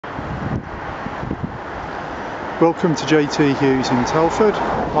Welcome to JT Hughes in Telford.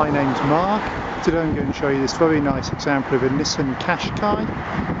 My name's Mark. Today I'm going to show you this very nice example of a Nissan Qashqai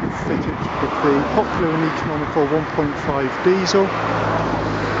fitted with the popular and economical 1.5 diesel,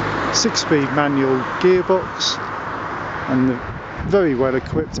 6-speed manual gearbox and the very well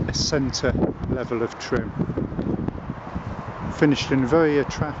equipped centre level of trim. Finished in a very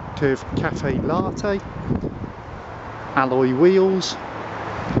attractive cafe latte, alloy wheels.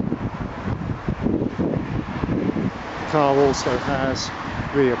 The car also has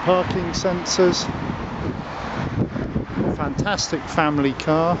rear parking sensors. Fantastic family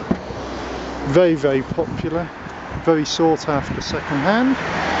car, very popular, very sought after second hand.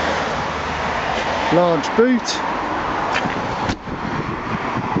 Large boot,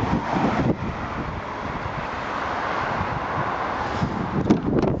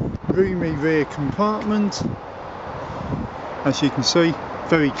 roomy rear compartment. As you can see,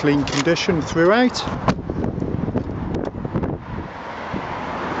 very clean condition throughout.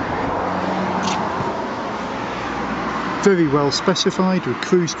 Very well specified with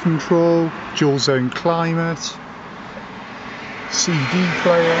cruise control, dual zone climate, CD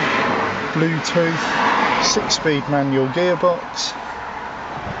player, Bluetooth, 6-speed manual gearbox,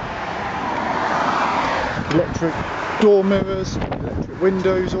 electric door mirrors, electric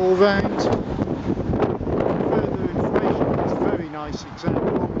windows all round. Further information on this very nice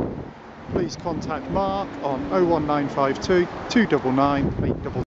example, please contact Mark on 01952 299 899.